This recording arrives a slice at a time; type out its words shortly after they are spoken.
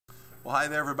Well, hi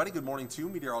there, everybody. Good morning to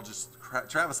meteorologist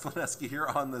Travis Lineski here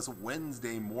on this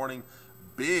Wednesday morning.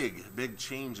 Big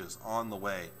changes on the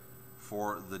way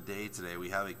for the day today. We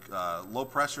have a low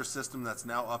pressure system that's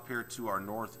now up here to our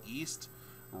northeast.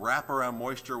 Wrap around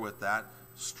moisture with that.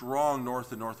 Strong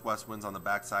north and northwest winds on the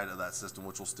backside of that system,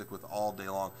 which will stick with all day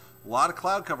long. A lot of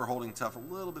cloud cover holding tough, a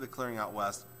little bit of clearing out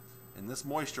west. And this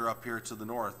moisture up here to the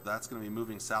north, that's going to be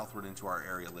moving southward into our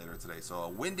area later today. So a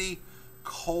windy,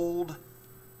 cold,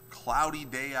 cloudy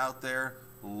day out there.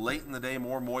 Late in the day,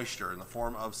 more moisture in the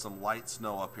form of some light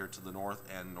snow up here to the north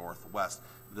and northwest.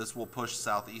 This will push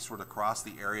southeastward across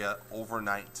the area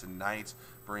overnight tonight,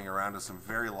 bringing around to some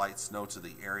very light snow to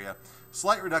the area.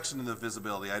 Slight reduction in the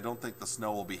visibility. I don't think the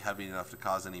snow will be heavy enough to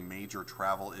cause any major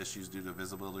travel issues due to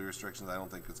visibility restrictions. I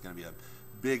don't think it's going to be a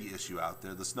big issue out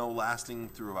there. The snow lasting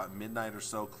through about midnight or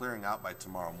so, clearing out by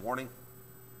tomorrow morning.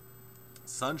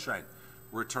 Sunshine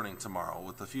returning tomorrow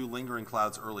with a few lingering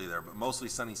clouds early there, but mostly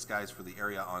sunny skies for the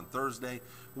area on Thursday.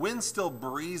 Winds still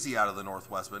breezy out of the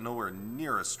northwest, but nowhere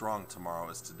near as strong tomorrow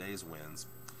as today's winds.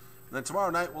 And then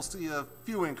tomorrow night we'll see a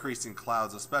few increasing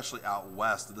clouds, especially out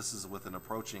west. This is with an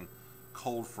approaching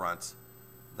cold front.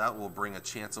 That will bring a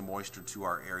chance of moisture to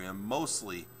our area,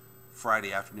 mostly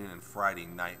Friday afternoon and Friday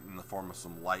night in the form of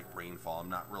some light rainfall. I'm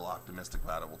not real optimistic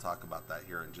about it. We'll talk about that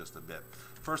here in just a bit.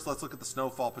 First, let's look at the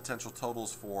snowfall potential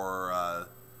totals for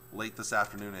late this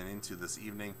afternoon and into this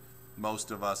evening.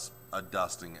 Most of us, a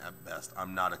dusting at best.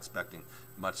 I'm not expecting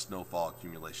much snowfall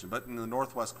accumulation, but in the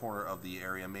northwest corner of the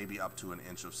area, maybe up to an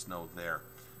inch of snow there.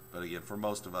 But again, for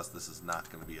most of us, this is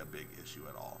not going to be a big issue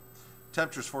at all.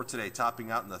 Temperatures for today topping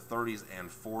out in the 30s and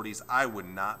 40s. I would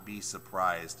not be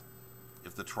surprised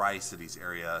if the Tri-Cities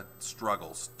area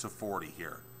struggles to 40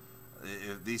 here.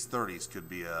 If these 30s could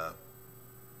be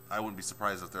I wouldn't be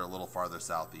surprised if they're a little farther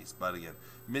southeast. But again,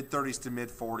 mid-30s to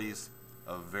mid-40s,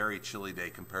 a very chilly day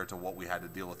compared to what we had to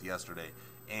deal with yesterday.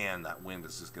 And that wind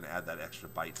is just going to add that extra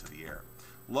bite to the air.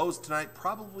 Lows tonight,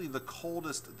 probably the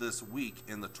coldest this week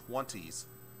in the 20s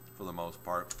for the most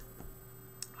part.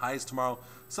 Highs tomorrow,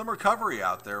 some recovery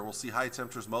out there. We'll see high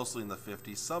temperatures mostly in the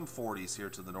 50s, some 40s here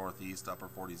to the northeast, upper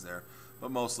 40s there,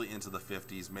 but mostly into the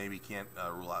 50s. Maybe can't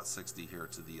rule out 60 here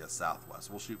to the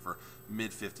southwest. We'll shoot for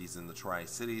mid-50s in the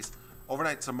Tri-Cities.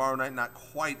 Overnight tomorrow night, not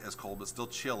quite as cold, but still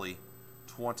chilly.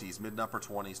 20s, mid and upper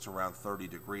 20s to around 30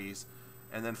 degrees.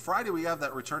 And then Friday we have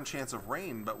that return chance of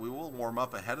rain, but we will warm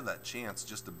up ahead of that chance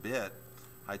just a bit.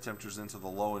 High temperatures into the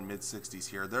low and mid-60s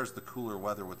here. There's the cooler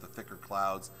weather with the thicker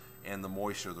clouds and the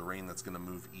moisture, the rain that's going to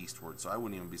move eastward. So I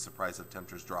wouldn't even be surprised if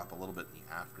temperatures drop a little bit in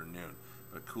the afternoon,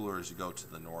 but cooler as you go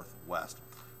to the northwest.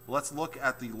 Let's look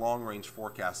at the long-range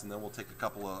forecast, and then we'll take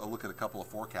a look at a couple of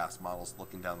forecast models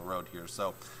looking down the road here.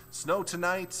 So snow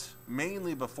tonight,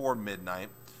 mainly before midnight,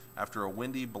 after a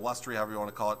windy, blustery, however you want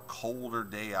to call it, colder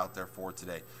day out there for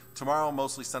today. Tomorrow,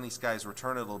 mostly sunny skies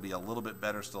return. It'll be a little bit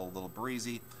better, still a little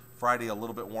breezy. Friday, a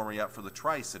little bit warmer yet for the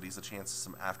Tri-Cities, a chance of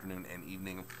some afternoon and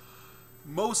evening,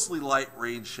 mostly light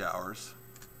rain showers.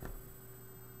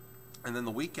 And then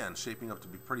the weekend shaping up to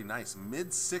be pretty nice.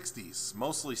 Mid-60s,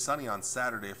 mostly sunny on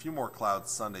Saturday, a few more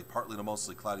clouds Sunday, partly to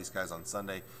mostly cloudy skies on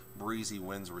Sunday, breezy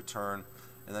winds return.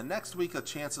 And then next week, a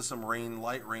chance of some rain,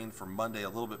 light rain for Monday, a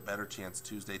little bit better chance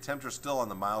Tuesday. Temperature still on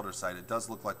the milder side. It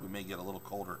does look like we may get a little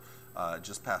colder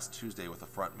just past Tuesday with the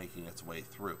front making its way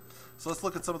through. So let's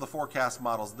look at some of the forecast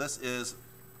models. This is,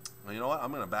 well, you know what?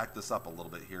 I'm going to back this up a little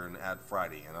bit here and add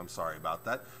Friday, and I'm sorry about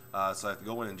that. So I have to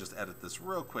go in and just edit this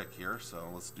real quick here. So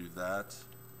let's do that.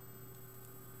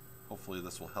 Hopefully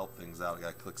this will help things out. I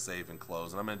got to click save and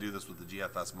close. And I'm going to do this with the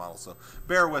GFS model. So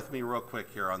bear with me real quick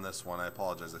here on this one. I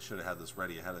apologize. I should have had this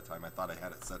ready ahead of time. I thought I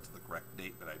had it set to the correct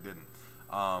date, but I didn't.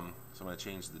 So I'm going to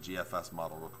change the GFS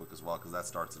model real quick as well because that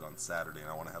starts it on Saturday and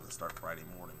I want to have it start Friday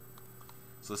morning.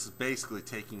 So this is basically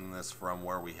taking this from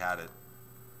where we had it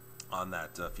on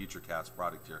that FutureCast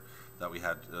product here that we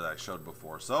had that I showed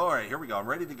before. So all right, here we go. I'm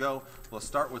ready to go. Let's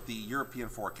start with the European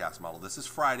forecast model. This is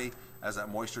Friday as that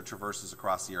moisture traverses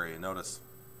across the area. Notice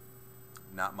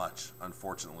not much,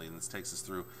 unfortunately, and this takes us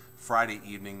through Friday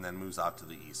evening, then moves out to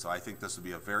the east. So I think this would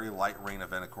be a very light rain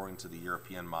event according to the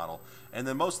European model. And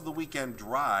then most of the weekend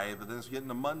dry, but then as we get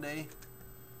into Monday,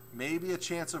 maybe a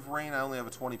chance of rain. I only have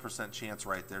a 20% chance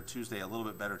right there. Tuesday, a little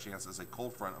bit better chance as a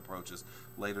cold front approaches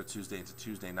later Tuesday into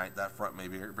Tuesday night. That front may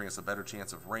bring us a better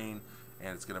chance of rain,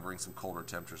 and it's going to bring some colder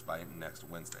temperatures by next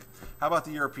Wednesday. How about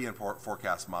the European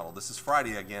forecast model? This is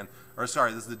Friday again, or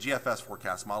sorry, this is the GFS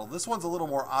forecast model. This one's a little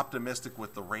more optimistic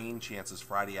with the rain chances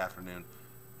Friday afternoon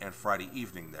and Friday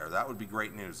evening there. That would be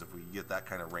great news if we could get that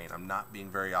kind of rain. I'm not being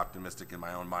very optimistic in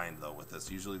my own mind, though, with this.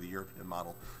 Usually the European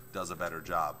model does a better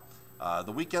job.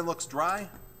 The weekend looks dry.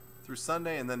 through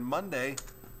Sunday, and then Monday,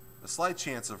 a slight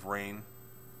chance of rain.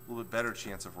 A little bit better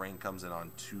chance of rain comes in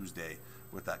on Tuesday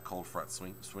with that cold front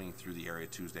swinging through the area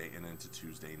Tuesday and into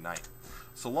Tuesday night.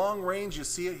 So long range, you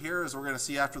see it here as we're going to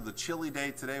see after the chilly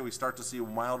day today. We start to see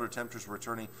milder temperatures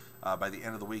returning by the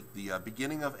end of the week. The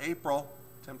beginning of April,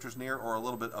 temperatures near or a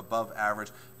little bit above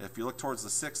average. If you look towards the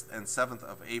 6th and 7th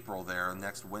of April there,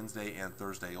 next Wednesday and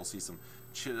Thursday, you'll see some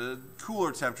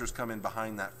cooler temperatures come in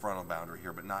behind that frontal boundary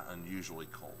here, but not unusually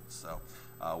cold. So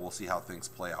we'll see how things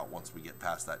play out once we get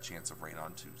past that chance of rain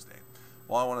on Tuesday.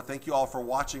 Well, I want to thank you all for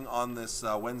watching on this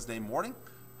Wednesday morning.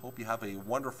 Hope you have a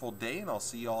wonderful day, and I'll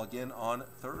see you all again on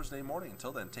Thursday morning.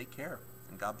 Until then, take care,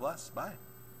 and God bless. Bye.